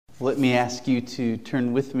Let me ask you to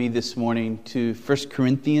turn with me this morning to 1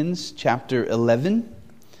 Corinthians chapter 11.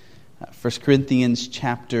 1 Corinthians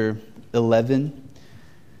chapter 11.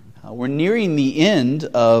 We're nearing the end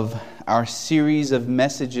of our series of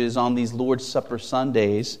messages on these Lord's Supper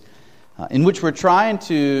Sundays, in which we're trying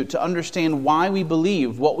to understand why we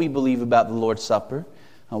believe what we believe about the Lord's Supper,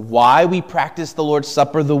 why we practice the Lord's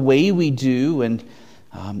Supper the way we do, and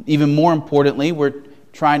even more importantly, we're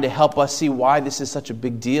trying to help us see why this is such a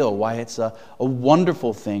big deal, why it's a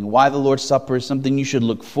wonderful thing, why the Lord's Supper is something you should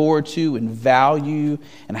look forward to and value,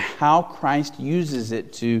 and how Christ uses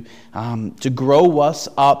it to grow us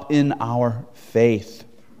up in our faith.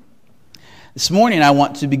 This morning I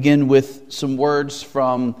want to begin with some words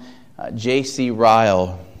from J.C.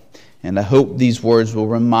 Ryle, and I hope these words will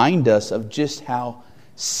remind us of just how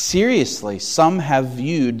seriously some have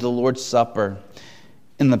viewed the Lord's Supper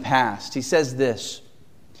in the past. He says this: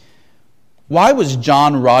 "Why was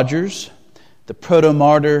John Rogers, the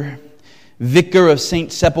proto-martyr, vicar of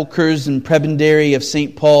St. Sepulchre's and prebendary of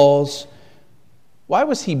St. Paul's, why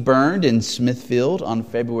was he burned in Smithfield on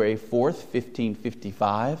February 4th,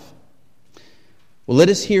 1555? Well, let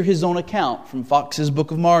us hear his own account from Fox's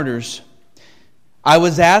Book of Martyrs. I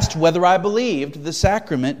was asked whether I believed the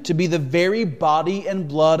sacrament to be the very body and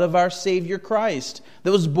blood of our Savior Christ,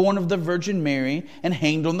 that was born of the Virgin Mary and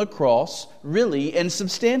hanged on the cross, really and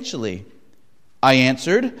substantially. I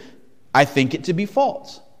answered, I think it to be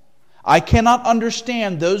false. I cannot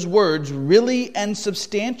understand those words, really and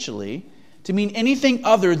substantially, to mean anything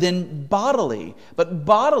other than bodily. But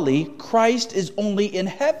bodily, Christ is only in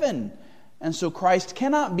heaven, and so Christ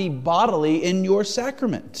cannot be bodily in your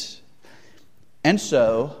sacrament. And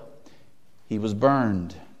so, he was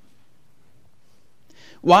burned."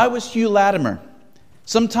 Why was Hugh Latimer,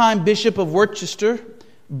 sometime Bishop of Worcester,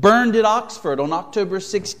 burned at Oxford on October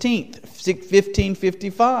 16th,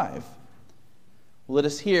 1555? Let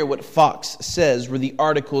us hear what Fox says were the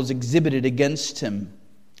articles exhibited against him.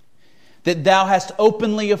 "That thou hast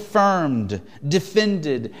openly affirmed,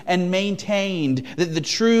 defended, and maintained that the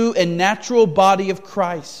true and natural body of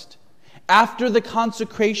Christ, after the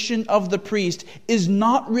consecration of the priest, is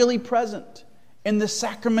not really present in the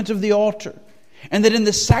sacrament of the altar, and that in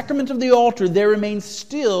the sacrament of the altar there remains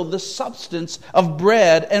still the substance of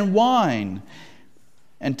bread and wine."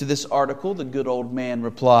 And to this article the good old man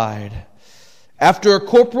replied, "After a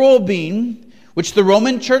corporal being, which the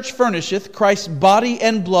Roman Church furnisheth, Christ's body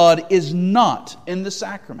and blood is not in the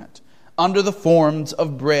sacrament, under the forms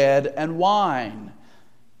of bread and wine."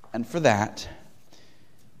 And for that,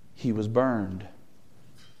 he was burned.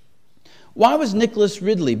 Why was Nicholas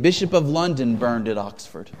Ridley, Bishop of London, burned at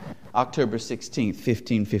Oxford, October 16th,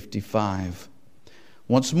 1555?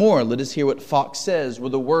 Once more, let us hear what Fox says were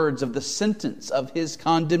the words of the sentence of his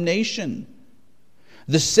condemnation.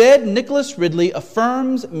 "The said Nicholas Ridley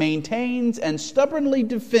affirms, maintains, and stubbornly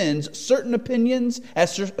defends certain opinions,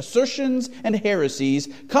 assertions, and heresies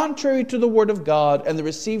contrary to the Word of God and the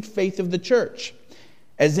received faith of the Church,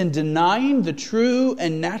 as in denying the true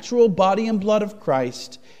and natural body and blood of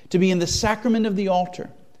Christ to be in the sacrament of the altar,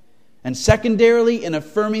 and secondarily in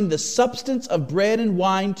affirming the substance of bread and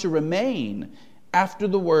wine to remain after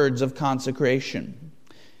the words of consecration."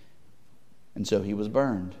 And so he was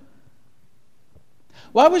burned.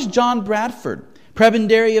 Why was John Bradford,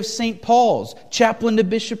 prebendary of St. Paul's, chaplain to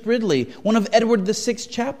Bishop Ridley, one of Edward VI's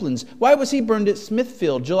chaplains, why was he burned at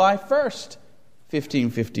Smithfield, July 1st,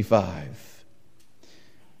 1555?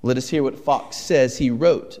 Let us hear what Fox says he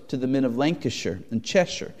wrote to the men of Lancashire and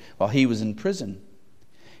Cheshire while he was in prison.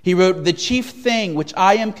 He wrote, "The chief thing which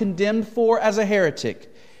I am condemned for as a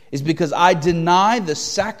heretic is because I deny the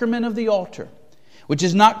sacrament of the altar, which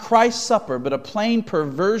is not Christ's supper, but a plain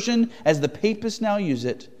perversion, as the papists now use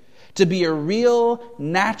it, to be a real,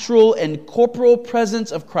 natural, and corporal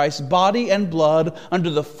presence of Christ's body and blood under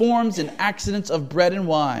the forms and accidents of bread and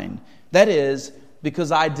wine. That is,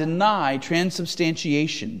 because I deny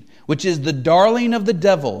transubstantiation, which is the darling of the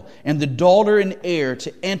devil and the daughter and heir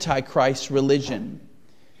to Antichrist's religion."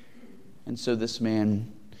 And so this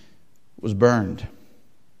man was burned.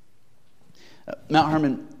 Mount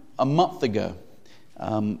Hermon, a month ago,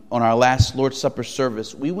 on our last Lord's Supper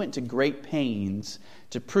service, we went to great pains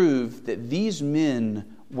to prove that these men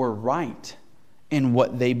were right in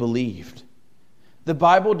what they believed. The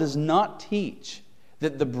Bible does not teach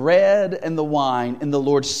that the bread and the wine in the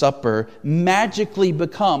Lord's Supper magically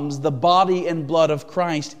becomes the body and blood of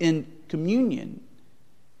Christ in communion.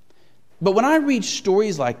 But when I read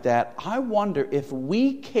stories like that, I wonder if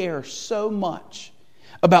we care so much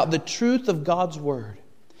about the truth of God's Word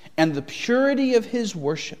and the purity of His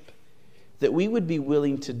worship that we would be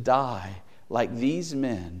willing to die like these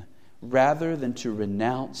men rather than to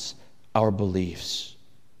renounce our beliefs?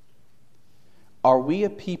 Are we a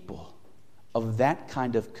people of that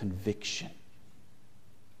kind of conviction?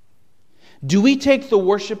 Do we take the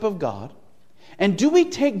worship of God, and do we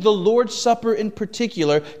take the Lord's Supper in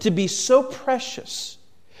particular to be so precious,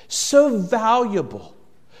 so valuable,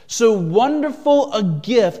 so wonderful a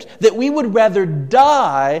gift that we would rather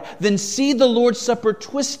die than see the Lord's Supper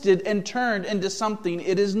twisted and turned into something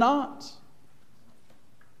it is not?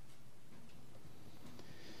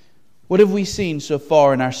 What have we seen so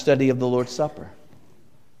far in our study of the Lord's Supper?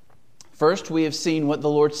 First, we have seen what the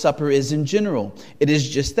Lord's Supper is in general. It is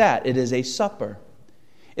just that. It is a supper.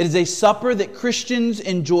 It is a supper that Christians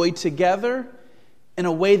enjoy together in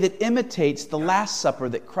a way that imitates the Last Supper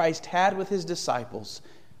that Christ had with His disciples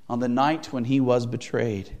on the night when He was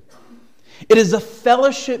betrayed. It is a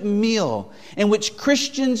fellowship meal in which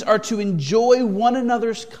Christians are to enjoy one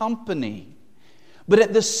another's company. But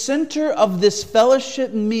at the center of this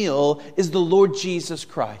fellowship meal is the Lord Jesus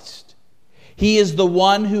Christ. He is the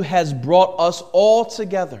one who has brought us all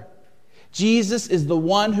together. Jesus is the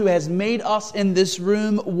one who has made us in this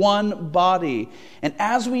room one body. And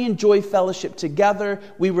as we enjoy fellowship together,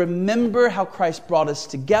 we remember how Christ brought us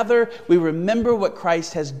together. We remember what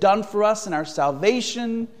Christ has done for us in our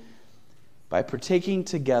salvation by partaking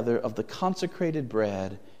together of the consecrated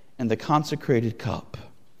bread and the consecrated cup.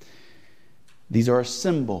 These are a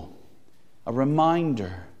symbol, a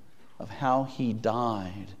reminder of how He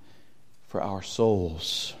died for our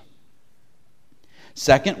souls.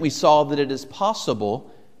 Second, we saw that it is possible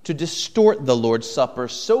to distort the Lord's Supper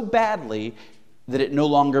so badly that it no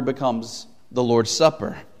longer becomes the Lord's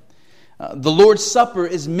Supper. The Lord's Supper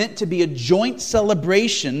is meant to be a joint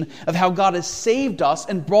celebration of how God has saved us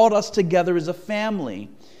and brought us together as a family.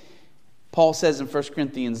 Paul says in 1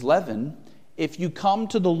 Corinthians 11, if you come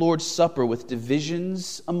to the Lord's Supper with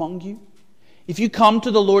divisions among you, if you come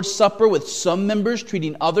to the Lord's Supper with some members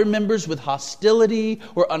treating other members with hostility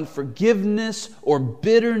or unforgiveness or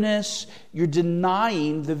bitterness, you're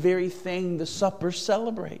denying the very thing the supper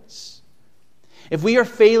celebrates. If we are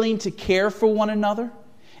failing to care for one another,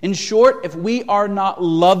 in short, if we are not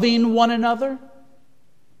loving one another,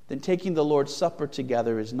 then taking the Lord's Supper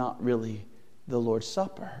together is not really the Lord's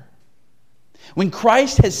Supper. When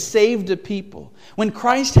Christ has saved a people, when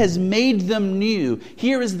Christ has made them new,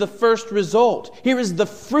 here is the first result. Here is the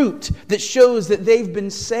fruit that shows that they've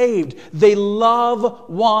been saved. They love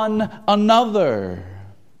one another.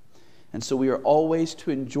 And so we are always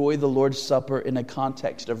to enjoy the Lord's Supper in a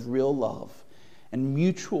context of real love and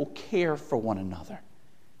mutual care for one another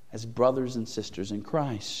as brothers and sisters in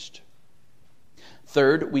Christ.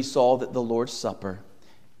 Third, we saw that the Lord's Supper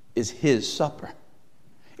is His supper.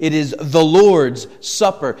 It is the Lord's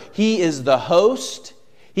Supper. He is the host.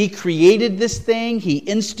 He created this thing. He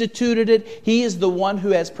instituted it. He is the one who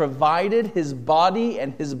has provided His body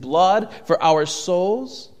and His blood for our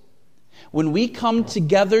souls. When we come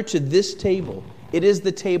together to this table, it is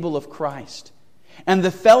the table of Christ. And the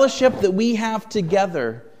fellowship that we have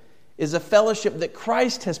together is a fellowship that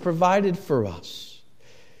Christ has provided for us.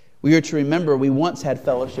 We are to remember we once had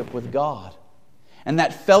fellowship with God. And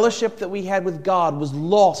that fellowship that we had with God was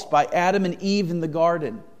lost by Adam and Eve in the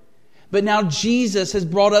garden. But now Jesus has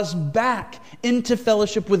brought us back into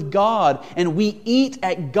fellowship with God. And we eat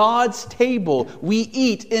at God's table. We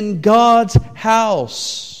eat in God's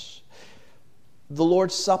house. The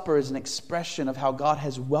Lord's Supper is an expression of how God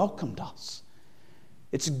has welcomed us.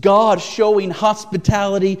 It's God showing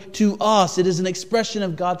hospitality to us. It is an expression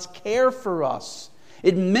of God's care for us.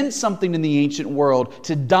 It meant something in the ancient world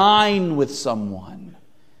to dine with someone.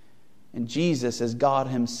 And Jesus, as God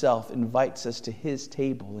Himself, invites us to His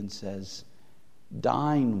table and says,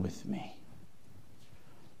 dine with me.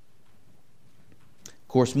 Of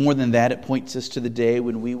course, more than that, it points us to the day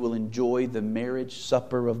when we will enjoy the marriage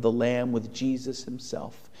supper of the Lamb with Jesus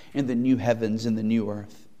Himself in the new heavens and the new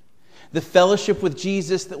earth. The fellowship with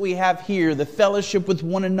Jesus that we have here, the fellowship with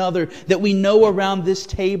one another that we know around this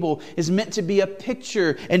table is meant to be a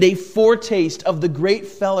picture and a foretaste of the great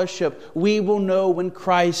fellowship we will know when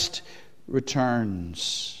Christ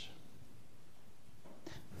returns.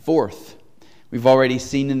 Fourth, we've already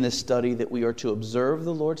seen in this study that we are to observe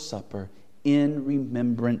the Lord's Supper in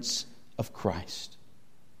remembrance of Christ.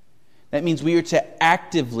 That means we are to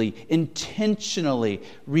actively, intentionally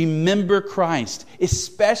remember Christ,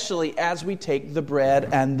 especially as we take the bread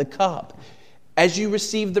and the cup. As you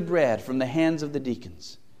receive the bread from the hands of the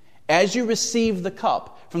deacons, as you receive the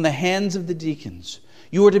cup from the hands of the deacons,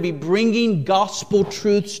 you are to be bringing gospel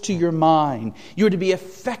truths to your mind. You are to be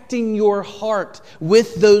affecting your heart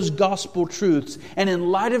with those gospel truths. And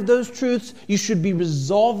in light of those truths, you should be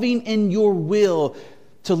resolving in your will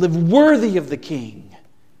to live worthy of the King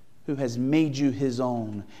who has made you His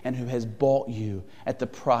own and who has bought you at the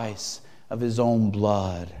price of His own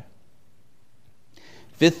blood.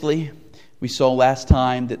 Fifthly, we saw last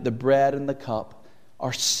time that the bread and the cup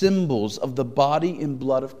are symbols of the body and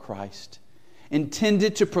blood of Christ,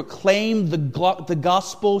 intended to proclaim the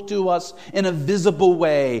gospel to us in a visible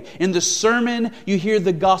way. In the sermon, you hear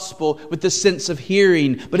the gospel with the sense of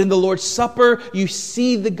hearing, but in the Lord's Supper, you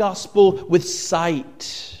see the gospel with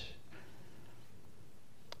sight.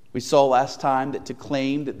 We saw last time that to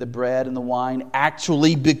claim that the bread and the wine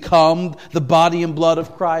actually become the body and blood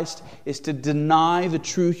of Christ is to deny the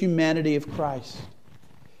true humanity of Christ.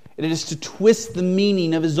 It is to twist the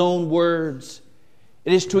meaning of His own words.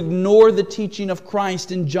 It is to ignore the teaching of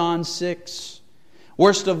Christ in John 6.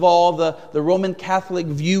 Worst of all, the Roman Catholic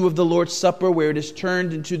view of the Lord's Supper, where it is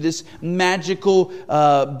turned into this magical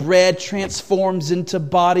bread transforms into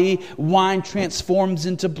body, wine transforms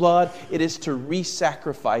into blood. It is to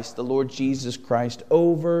re-sacrifice the Lord Jesus Christ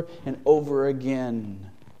over and over again.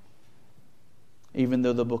 Even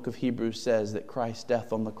though the book of Hebrews says that Christ's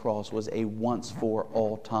death on the cross was a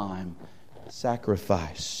once-for-all-time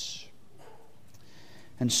sacrifice.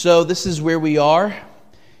 And so this is where we are.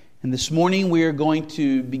 And this morning we are going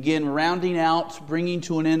to begin rounding out, bringing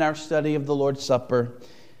to an end our study of the Lord's Supper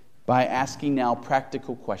by asking now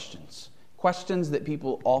practical questions. Questions that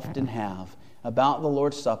people often have about the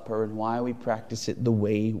Lord's Supper and why we practice it the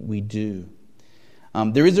way we do.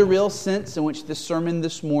 There is a real sense in which this sermon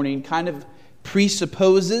this morning kind of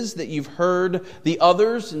presupposes that you've heard the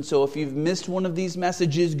others. And so if you've missed one of these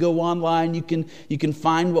messages, go online. You can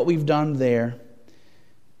find what we've done there.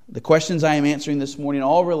 The questions I am answering this morning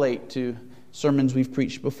all relate to sermons we've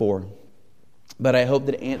preached before. But I hope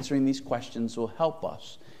that answering these questions will help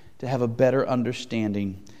us to have a better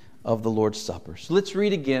understanding of the Lord's Supper. So let's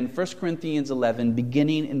read again 1 Corinthians 11,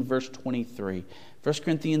 beginning in verse 23. 1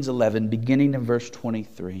 Corinthians 11, beginning in verse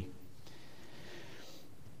 23.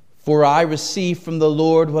 For I received from the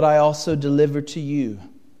Lord what I also delivered to you,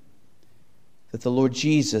 that the Lord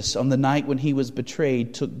Jesus, on the night when He was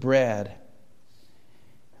betrayed, took bread.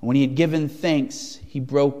 When He had given thanks, He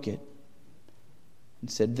broke it and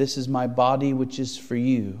said, "This is my body which is for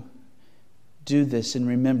you. Do this in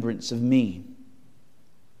remembrance of me."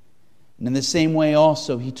 And in the same way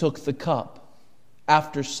also He took the cup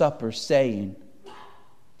after supper, saying,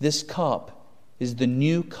 "This cup is the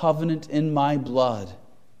new covenant in my blood.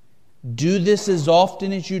 Do this as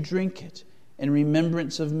often as you drink it in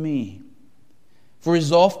remembrance of me. For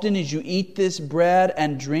as often as you eat this bread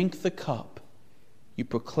and drink the cup, you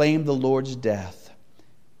proclaim the Lord's death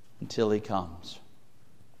until He comes."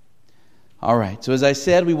 All right, so as I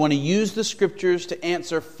said, we want to use the Scriptures to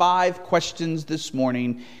answer 5 questions this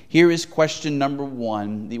morning. Here is question number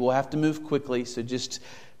 1. We'll have to move quickly, so just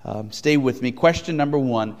stay with me. Question number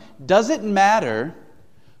 1. Does it matter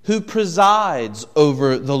who presides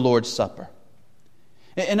over the Lord's Supper?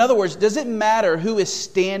 In other words, does it matter who is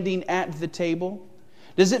standing at the table?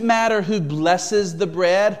 Does it matter who blesses the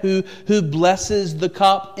bread, who blesses the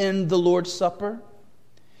cup in the Lord's Supper?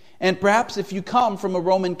 And perhaps if you come from a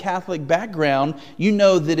Roman Catholic background, you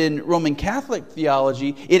know that in Roman Catholic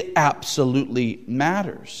theology, it absolutely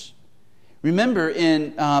matters. Remember,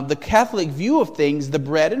 in the Catholic view of things, the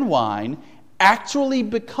bread and wine actually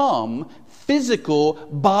become physical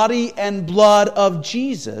body and blood of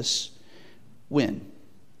Jesus when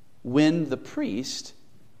the priest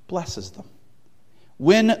blesses them.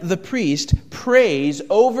 When the priest prays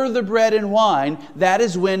over the bread and wine, that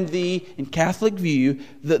is when in Catholic view,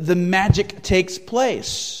 the magic takes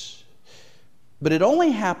place. But it only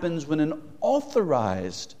happens when an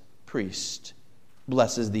authorized priest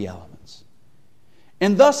blesses the elements.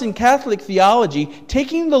 And thus, in Catholic theology,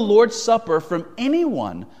 taking the Lord's Supper from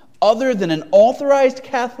anyone other than an authorized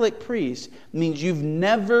Catholic priest means you've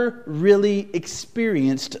never really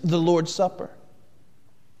experienced the Lord's Supper.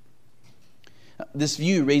 This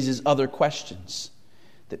view raises other questions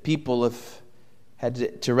that people have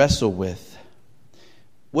had to wrestle with.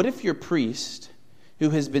 What if your priest, who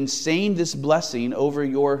has been saying this blessing over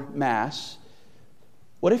your Mass,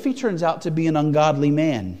 what if he turns out to be an ungodly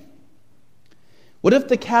man? What if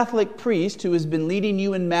the Catholic priest who has been leading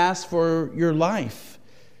you in Mass for your life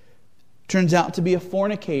turns out to be a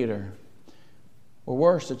fornicator, or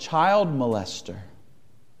worse, a child molester?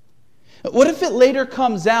 What if it later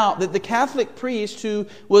comes out that the Catholic priest who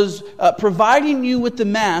was providing you with the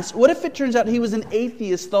Mass, what if it turns out he was an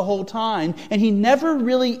atheist the whole time and he never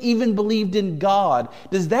really even believed in God?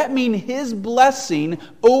 Does that mean his blessing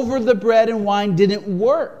over the bread and wine didn't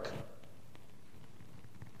work?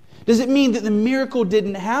 Does it mean that the miracle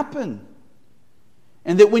didn't happen?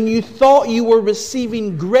 And that when you thought you were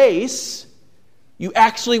receiving grace, you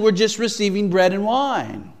actually were just receiving bread and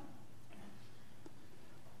wine?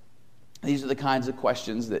 These are the kinds of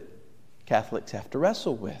questions that Catholics have to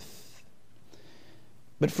wrestle with.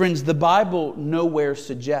 But friends, the Bible nowhere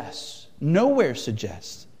suggests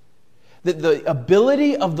that the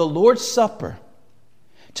ability of the Lord's Supper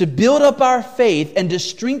to build up our faith and to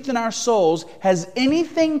strengthen our souls has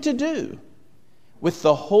anything to do with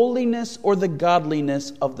the holiness or the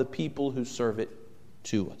godliness of the people who serve it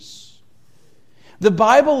to us. The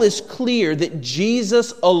Bible is clear that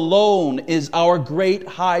Jesus alone is our great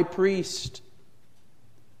high priest.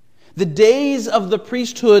 The days of the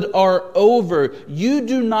priesthood are over. You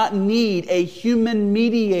do not need a human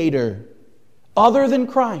mediator other than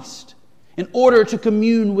Christ in order to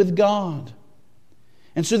commune with God.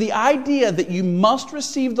 And so the idea that you must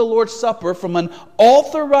receive the Lord's Supper from an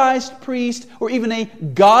authorized priest or even a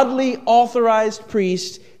godly authorized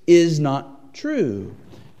priest is not true.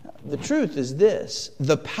 The truth is this: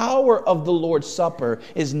 the power of the Lord's Supper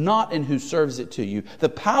is not in who serves it to you. The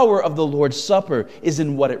power of the Lord's Supper is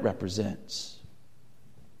in what it represents.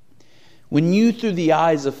 When you, through the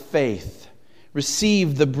eyes of faith,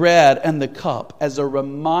 receive the bread and the cup as a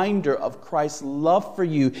reminder of Christ's love for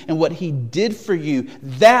you and what He did for you,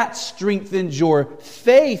 that strengthens your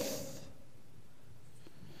faith.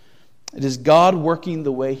 It is God working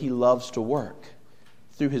the way He loves to work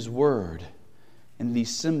through His Word. And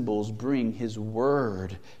these symbols bring His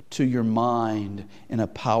Word to your mind in a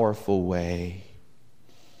powerful way.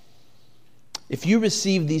 If you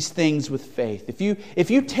receive these things with faith,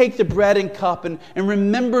 if you take the bread and cup and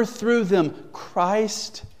remember through them,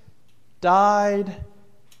 Christ died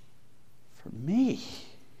for me.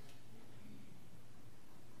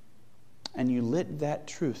 And you let that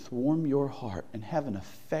truth warm your heart and have an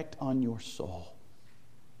effect on your soul,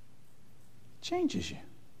 it changes you.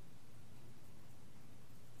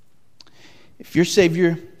 If your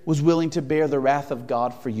Savior was willing to bear the wrath of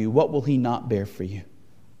God for you, what will He not bear for you?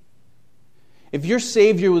 If your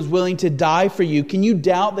Savior was willing to die for you, can you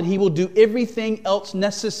doubt that He will do everything else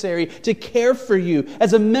necessary to care for you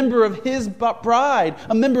as a member of His bride,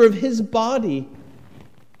 a member of His body?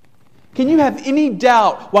 Can you have any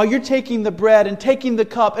doubt while you're taking the bread and taking the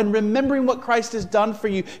cup and remembering what Christ has done for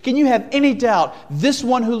you? Can you have any doubt, this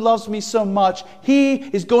one who loves me so much, He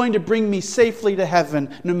is going to bring me safely to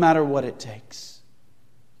heaven no matter what it takes?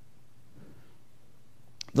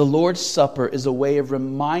 The Lord's Supper is a way of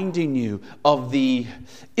reminding you of the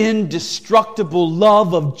indestructible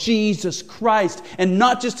love of Jesus Christ, and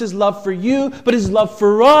not just His love for you, but His love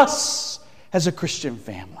for us as a Christian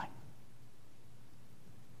family.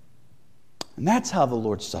 And that's how the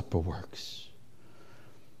Lord's Supper works.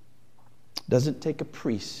 It doesn't take a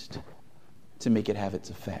priest to make it have its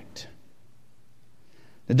effect.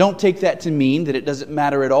 Now, don't take that to mean that it doesn't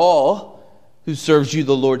matter at all who serves you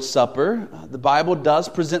the Lord's Supper. The Bible does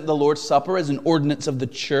present the Lord's Supper as an ordinance of the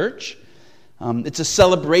church. It's a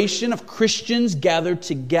celebration of Christians gathered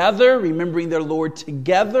together, remembering their Lord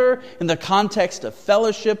together in the context of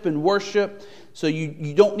fellowship and worship. So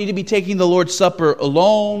you don't need to be taking the Lord's Supper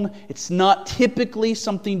alone. It's not typically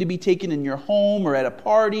something to be taken in your home or at a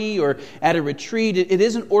party or at a retreat. It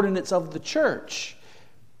is an ordinance of the church.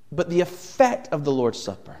 But the effect of the Lord's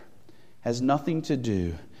Supper has nothing to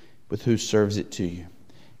do with who serves it to you.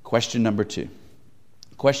 Question number two.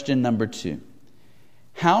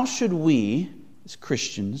 How should we, as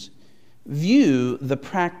Christians, view the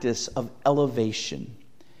practice of elevation?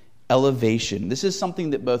 Elevation. This is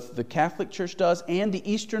something that both the Catholic Church does and the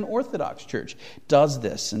Eastern Orthodox Church does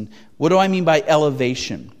this. And what do I mean by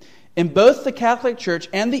elevation? In both the Catholic Church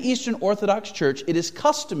and the Eastern Orthodox Church, it is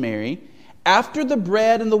customary, after the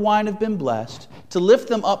bread and the wine have been blessed, to lift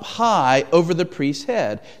them up high over the priest's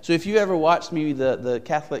head. So if you ever watched maybe the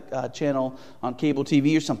Catholic channel on cable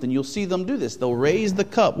TV or something, you'll see them do this. They'll raise the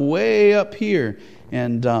cup way up here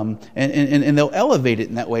and they'll elevate it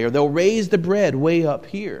in that way, or they'll raise the bread way up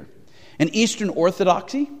here. In Eastern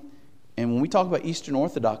Orthodoxy, and when we talk about Eastern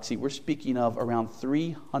Orthodoxy, we're speaking of around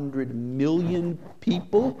 300 million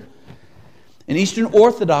people. In Eastern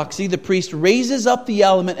Orthodoxy, the priest raises up the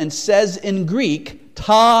element and says in Greek,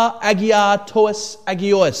 ta agia tois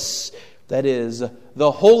agios. That is,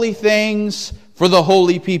 the holy things for the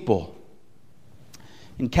holy people.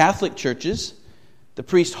 In Catholic churches, The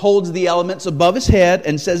priest holds the elements above his head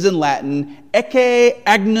and says in Latin, Ecce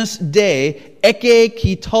agnus Dei, ecce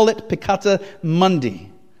qui tollit peccata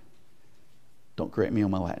mundi. Don't correct me on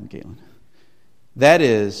my Latin, Caitlin. That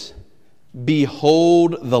is,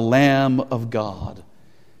 behold the Lamb of God.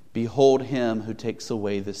 Behold him who takes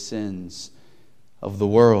away the sins of the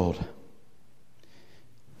world.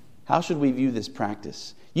 How should we view this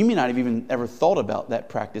practice? You may not have even ever thought about that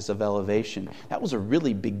practice of elevation. That was a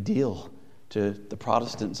really big deal to the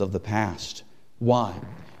Protestants of the past. Why?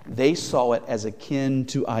 They saw it as akin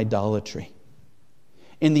to idolatry.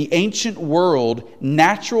 In the ancient world,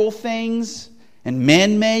 natural things and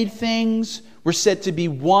man-made things were said to be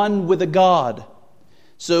one with a god.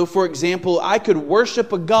 So, for example, I could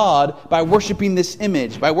worship a god by worshiping this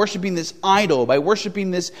image, by worshiping this idol, by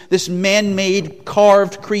worshiping this man-made,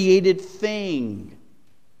 carved, created thing.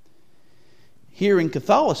 Here in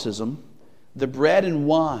Catholicism, the bread and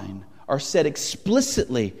wine are said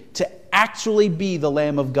explicitly to actually be the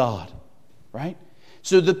Lamb of God. Right?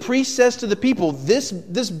 So the priest says to the people, this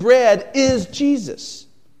bread is Jesus.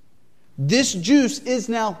 This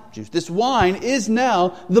this wine is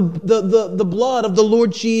now the blood of the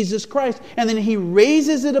Lord Jesus Christ. And then he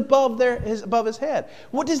raises it above his head.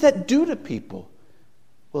 What does that do to people?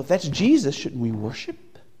 Well, if that's Jesus, shouldn't we worship?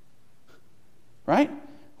 Right?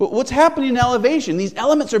 What's happening in elevation? These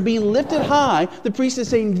elements are being lifted high. The priest is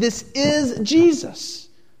saying, this is Jesus.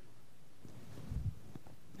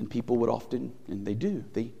 And people would often, and they do,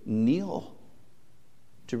 they kneel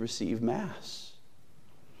to receive Mass.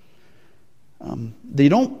 They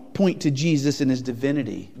don't point to Jesus in his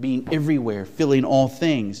divinity, being everywhere, filling all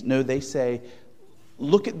things. No, they say,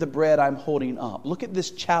 look at the bread I'm holding up. Look at this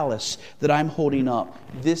chalice that I'm holding up.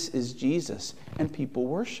 This is Jesus. And people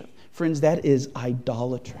worship. Friends, that is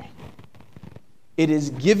idolatry. It is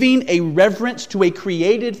giving a reverence to a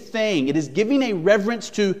created thing. It is giving a reverence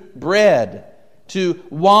to bread, to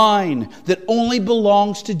wine that only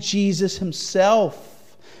belongs to Jesus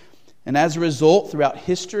himself. And as a result, throughout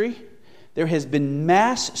history, there has been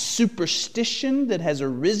mass superstition that has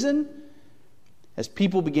arisen as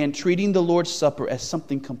people began treating the Lord's Supper as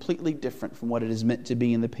something completely different from what it is meant to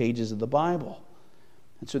be in the pages of the Bible.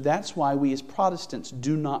 And so that's why we as Protestants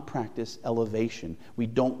do not practice elevation. We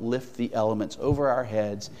don't lift the elements over our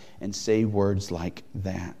heads and say words like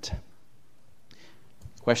that.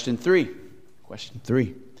 Question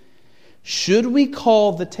 3. Should we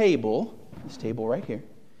call the table, this table right here,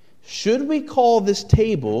 should we call this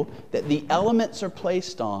table that the elements are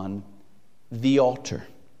placed on the altar?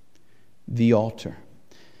 The altar.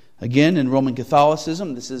 Again, in Roman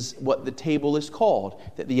Catholicism, this is what the table is called,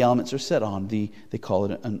 that the elements are set on. They call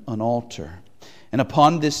it an altar. And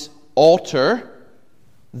upon this altar,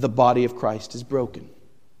 the body of Christ is broken,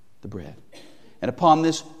 the bread. And upon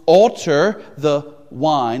this altar, the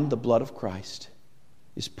wine, the blood of Christ,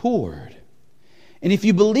 is poured. And if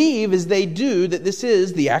you believe, as they do, that this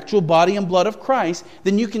is the actual body and blood of Christ,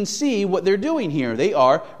 then you can see what they're doing here. They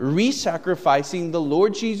are re-sacrificing the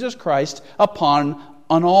Lord Jesus Christ upon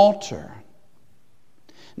an altar.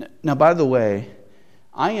 Now, by the way,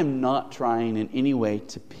 I am not trying in any way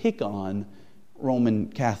to pick on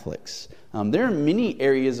Roman Catholics. There are many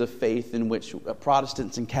areas of faith in which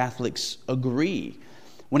Protestants and Catholics agree.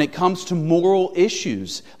 When it comes to moral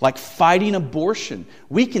issues like fighting abortion,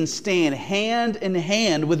 we can stand hand in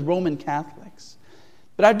hand with Roman Catholics.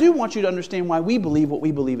 But I do want you to understand why we believe what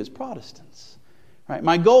we believe as Protestants. Right?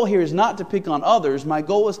 My goal here is not to pick on others. My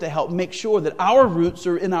goal is to help make sure that our roots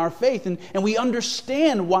are in our faith and we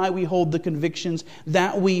understand why we hold the convictions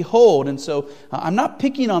that we hold. And so I'm not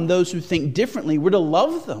picking on those who think differently. We're to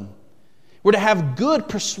love them. We're to have good,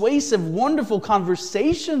 persuasive, wonderful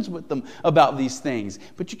conversations with them about these things.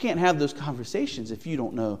 But you can't have those conversations if you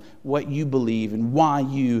don't know what you believe and why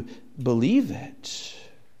you believe it.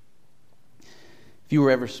 If you were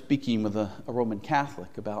ever speaking with a Roman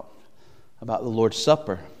Catholic about the Lord's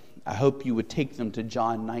Supper, I hope you would take them to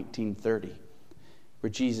John 19:30, where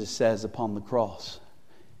Jesus says upon the cross,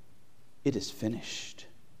 "It is finished."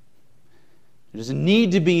 There doesn't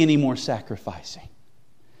need to be any more sacrificing.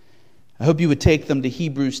 I hope you would take them to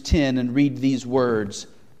Hebrews 10 and read these words,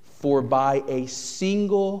 "For by a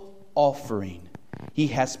single offering he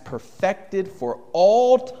has perfected for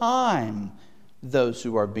all time those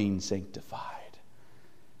who are being sanctified."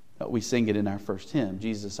 We sing it in our first hymn,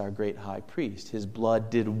 Jesus our great high priest. His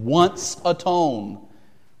blood did once atone,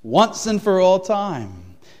 once and for all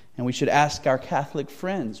time. And we should ask our Catholic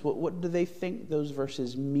friends, what do they think those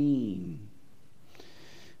verses mean?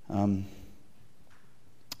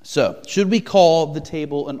 So, should we call the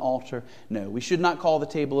table an altar? No, we should not call the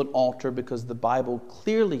table an altar because the Bible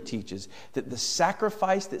clearly teaches that the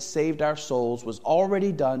sacrifice that saved our souls was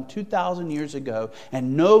already done 2,000 years ago,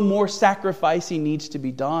 and no more sacrificing needs to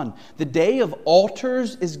be done. The day of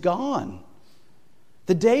altars is gone.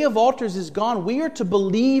 The day of altars is gone. We are to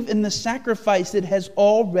believe in the sacrifice that has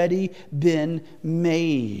already been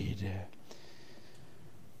made.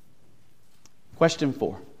 Question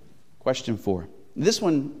 4. This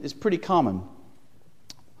one is pretty common.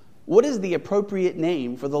 What is the appropriate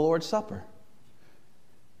name for the Lord's Supper?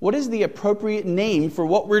 What is the appropriate name for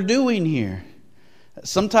what we're doing here?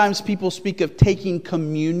 Sometimes people speak of taking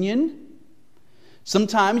communion.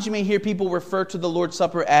 Sometimes you may hear people refer to the Lord's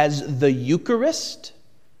Supper as the Eucharist.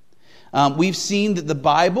 We've seen that the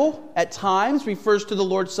Bible at times refers to the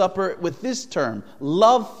Lord's Supper with this term,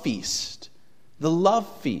 love feast. The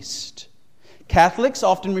love feast. Catholics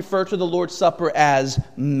often refer to the Lord's Supper as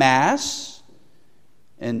Mass,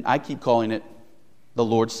 and I keep calling it the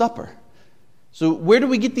Lord's Supper. So where do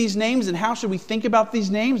we get these names, and how should we think about these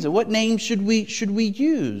names, and what names should we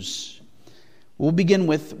use? We'll begin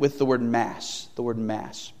with the word Mass. The word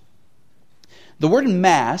Mass. The word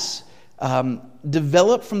Mass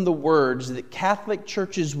developed from the words that Catholic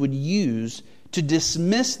churches would use to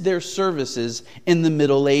dismiss their services in the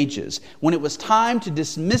Middle Ages. When it was time to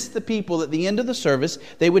dismiss the people at the end of the service,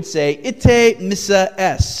 they would say, Ite missa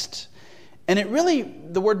est. And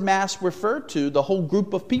the word Mass referred to the whole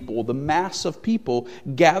group of people, the mass of people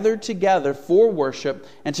gathered together for worship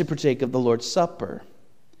and to partake of the Lord's Supper.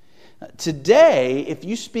 Today, if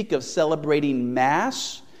you speak of celebrating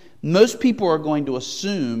Mass, most people are going to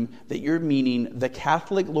assume that you're meaning the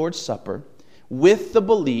Catholic Lord's Supper, with the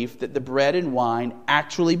belief that the bread and wine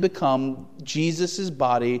actually become Jesus'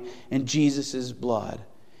 body and Jesus' blood.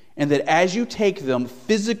 And that as you take them,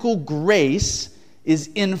 physical grace is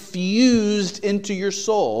infused into your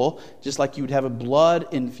soul, just like you would have a blood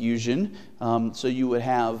infusion. So you would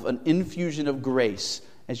have an infusion of grace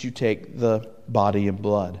as you take the body and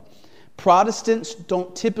blood. Protestants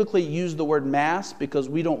don't typically use the word Mass because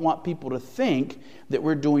we don't want people to think that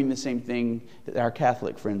we're doing the same thing that our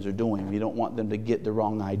Catholic friends are doing. We don't want them to get the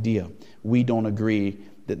wrong idea. We don't agree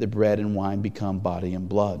that the bread and wine become body and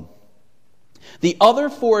blood. The other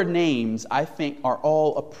 4 names, I think, are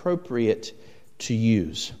all appropriate to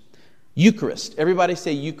use. Eucharist. Everybody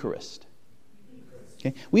say Eucharist.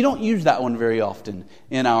 Okay. We don't use that one very often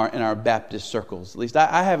in our Baptist circles. At least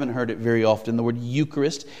I haven't heard it very often, the word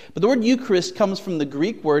Eucharist. But the word Eucharist comes from the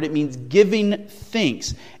Greek word. It means giving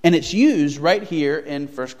thanks. And it's used right here in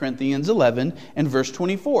 1 Corinthians 11 and verse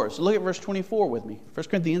 24. So look at verse 24 with me. 1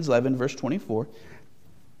 Corinthians 11, verse 24.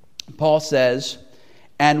 Paul says,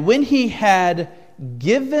 and when he had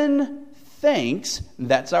given thanks,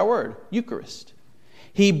 that's our word, Eucharist.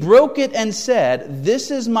 He broke it and said,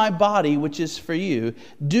 this is my body, which is for you.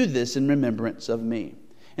 Do this in remembrance of me.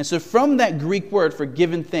 And so from that Greek word for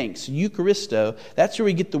given thanks, Eucharisto, that's where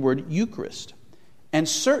we get the word Eucharist. And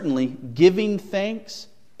certainly, giving thanks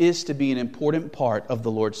is to be an important part of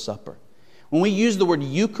the Lord's Supper. When we use the word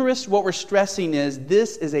Eucharist, what we're stressing is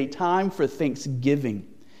this is a time for thanksgiving.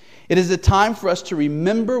 It is a time for us to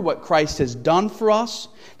remember what Christ has done for us,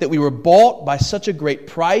 that we were bought by such a great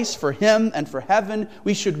price for Him and for heaven.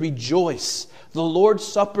 We should rejoice. The Lord's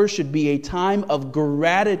Supper should be a time of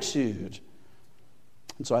gratitude.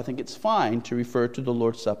 And so I think it's fine to refer to the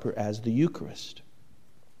Lord's Supper as the Eucharist.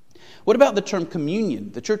 What about the term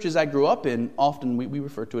communion? The churches I grew up in, often we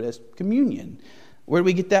refer to it as communion. Where do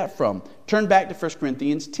we get that from? Turn back to 1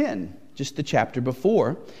 Corinthians 10. Just the chapter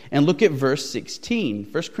before, and look at verse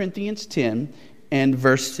 16. 1 Corinthians 10 and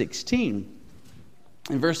verse 16.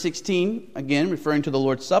 In verse 16, again, referring to the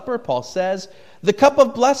Lord's Supper, Paul says, the cup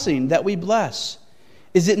of blessing that we bless,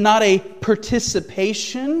 is it not a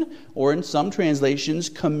participation, or in some translations,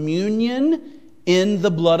 communion in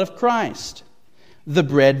the blood of Christ? The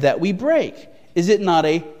bread that we break, is it not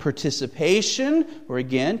a participation, or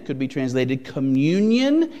again, could be translated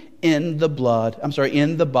communion in the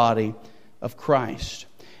body of Christ?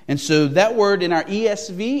 And so that word in our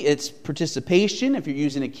ESV, it's participation. If you're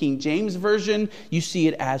using a King James Version, you see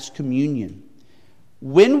it as communion.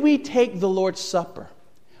 When we take the Lord's Supper,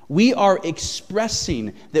 we are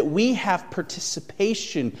expressing that we have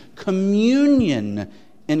participation, communion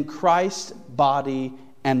in Christ's body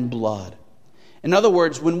and blood. In other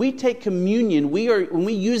words, when we take communion, when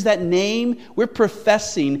we use that name, we're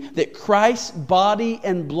professing that Christ's body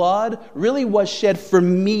and blood really was shed for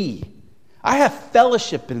me. I have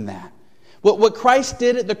fellowship in that. What Christ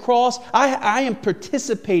did at the cross, I am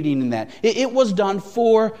participating in that. It was done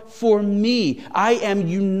for me. I am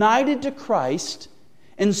united to Christ,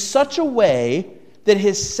 in such a way that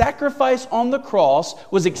his sacrifice on the cross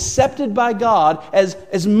was accepted by God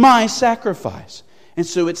as my sacrifice. And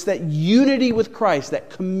so it's that unity with Christ, that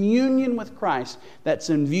communion with Christ, that's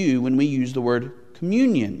in view when we use the word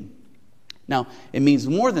communion. Now, it means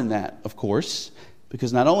more than that, of course,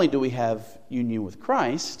 because not only do we have union with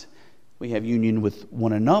Christ, we have union with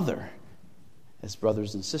one another as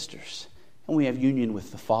brothers and sisters. And we have union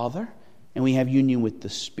with the Father, and we have union with the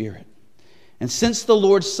Spirit. And since the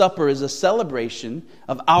Lord's Supper is a celebration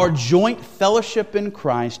of our joint fellowship in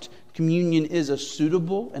Christ, communion is a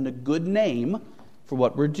suitable and a good name for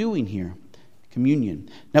what we're doing here. Communion.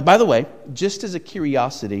 Now, by the way, just as a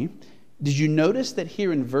curiosity, did you notice that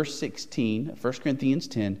here in verse 16, 1 Corinthians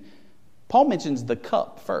 10, Paul mentions the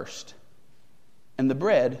cup first and the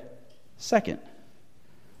bread second?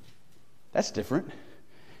 That's different,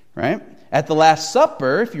 right? At the Last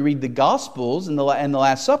Supper, if you read the Gospels in the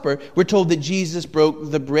Last Supper, we're told that Jesus broke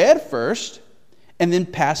the bread first and then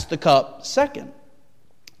passed the cup second.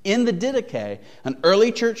 In the Didache, an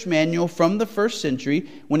early church manual from the first century,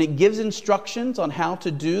 when it gives instructions on how to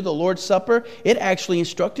do the Lord's Supper, it actually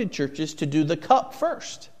instructed churches to do the cup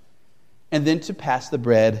first and then to pass the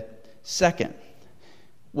bread second.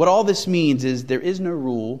 What all this means is there is no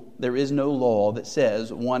rule, there is no law that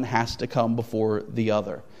says one has to come before the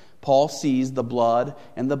other. Paul sees the blood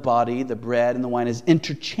and the body, the bread and the wine as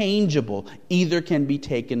interchangeable. Either can be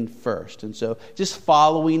taken first. And so just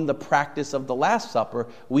following the practice of the Last Supper,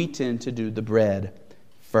 we tend to do the bread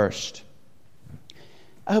first.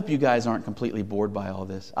 I hope you guys aren't completely bored by all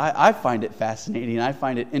this. I find it fascinating. I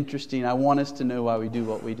find it interesting. I want us to know why we do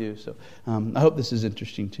what we do. So I hope this is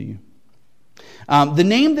interesting to you. The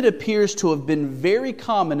name that appears to have been very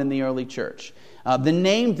common in the early church, the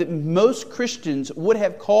name that most Christians would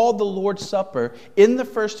have called the Lord's Supper in the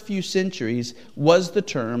first few centuries was the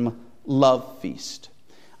term love feast.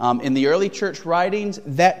 In the early church writings,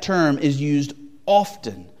 that term is used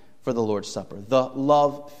often for the Lord's Supper, the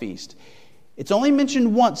love feast. It's only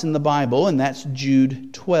mentioned once in the Bible, and that's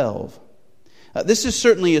Jude 12. This is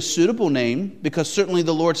certainly a suitable name because certainly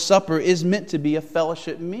the Lord's Supper is meant to be a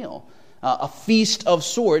fellowship meal. A feast of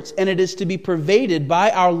sorts, and it is to be pervaded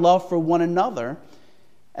by our love for one another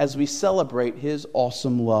as we celebrate His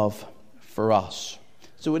awesome love for us.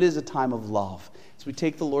 So it is a time of love. As we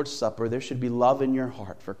take the Lord's Supper, there should be love in your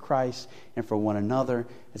heart for Christ and for one another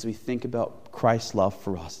as we think about Christ's love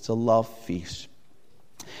for us. It's a love feast.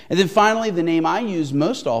 And then finally, the name I use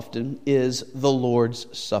most often is the Lord's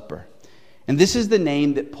Supper. And this is the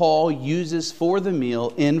name that Paul uses for the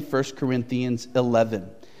meal in 1 Corinthians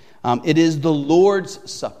 11. It is the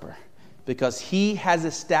Lord's Supper because He has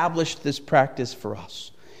established this practice for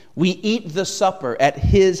us. We eat the supper at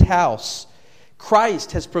His house.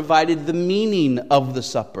 Christ has provided the meaning of the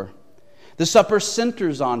supper. The supper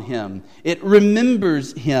centers on Him. It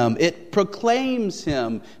remembers Him. It proclaims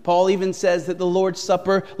Him. Paul even says that the Lord's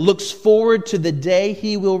Supper looks forward to the day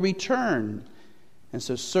He will return. And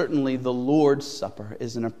so certainly the Lord's Supper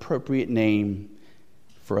is an appropriate name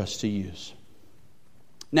for us to use.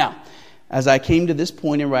 Now, as I came to this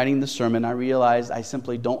point in writing the sermon, I realized I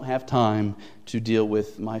simply don't have time to deal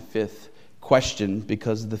with my fifth question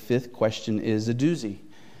because the fifth question is a doozy.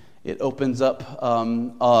 It opens up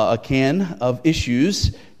a can of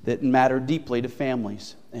issues that matter deeply to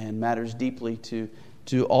families and matters deeply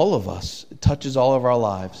to all of us. It touches all of our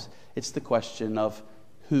lives. It's the question of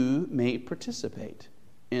who may participate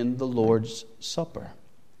in the Lord's Supper.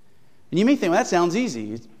 And you may think, well, that sounds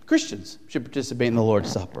easy. Christians should participate in the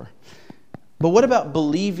Lord's Supper. But what about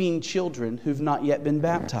believing children who've not yet been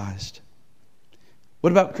baptized?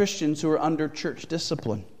 What about Christians who are under church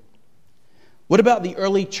discipline? What about the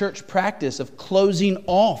early church practice of closing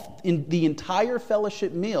off in the entire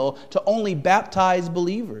fellowship meal to only baptized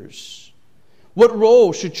believers? What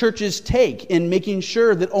role should churches take in making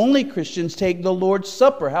sure that only Christians take the Lord's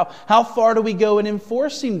Supper? How far do we go in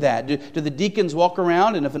enforcing that? Do the deacons walk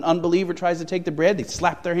around and if an unbeliever tries to take the bread, they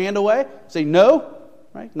slap their hand away? Say, no,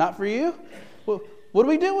 right? Not for you? Well, what do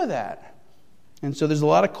we do with that? And so there's a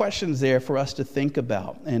lot of questions there for us to think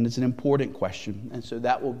about, and it's an important question. And so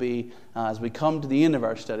that will be, as we come to the end of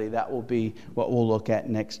our study, that will be what we'll look at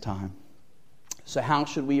next time. So how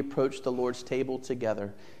should we approach the Lord's table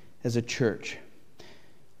together as a church?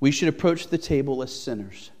 We should approach the table as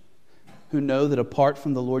sinners who know that apart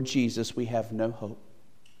from the Lord Jesus, we have no hope.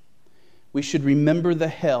 We should remember the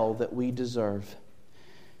hell that we deserve.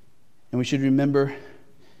 And we should remember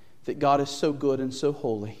that God is so good and so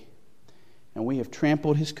holy. And we have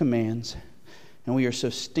trampled His commands. And we are so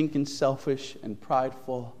stinking selfish and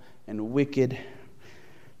prideful and wicked.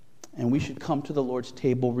 And we should come to the Lord's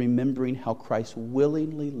table remembering how Christ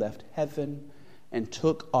willingly left heaven and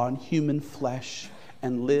took on human flesh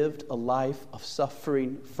and lived a life of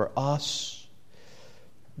suffering for us.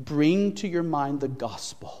 Bring to your mind the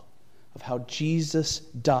gospel of how Jesus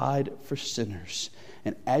died for sinners.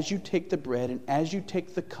 And as you take the bread and as you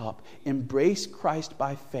take the cup, embrace Christ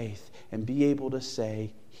by faith and be able to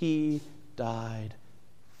say, He died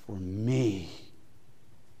for me.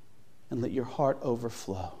 And let your heart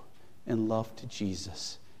overflow in love to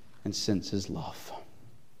Jesus and sense His love.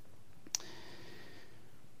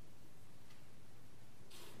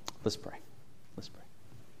 Let's pray. Let's pray.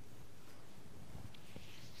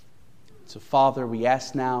 So, Father, we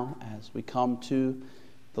ask now as we come to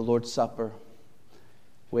the Lord's Supper,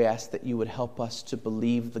 we ask that you would help us to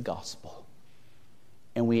believe the gospel.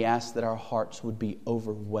 And we ask that our hearts would be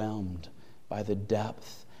overwhelmed by the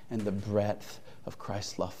depth and the breadth of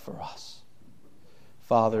Christ's love for us.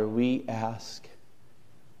 Father, we ask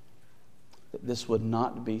that this would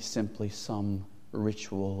not be simply some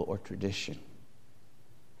ritual or tradition,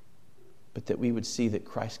 but that we would see that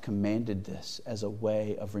Christ commanded this as a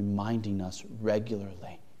way of reminding us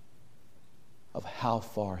regularly of how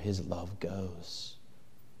far His love goes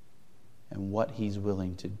and what He's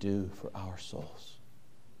willing to do for our souls.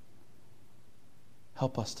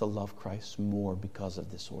 Help us to love Christ more because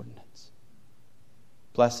of this ordinance.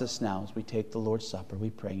 Bless us now as we take the Lord's Supper. We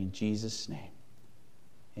pray in Jesus' name.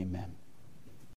 Amen.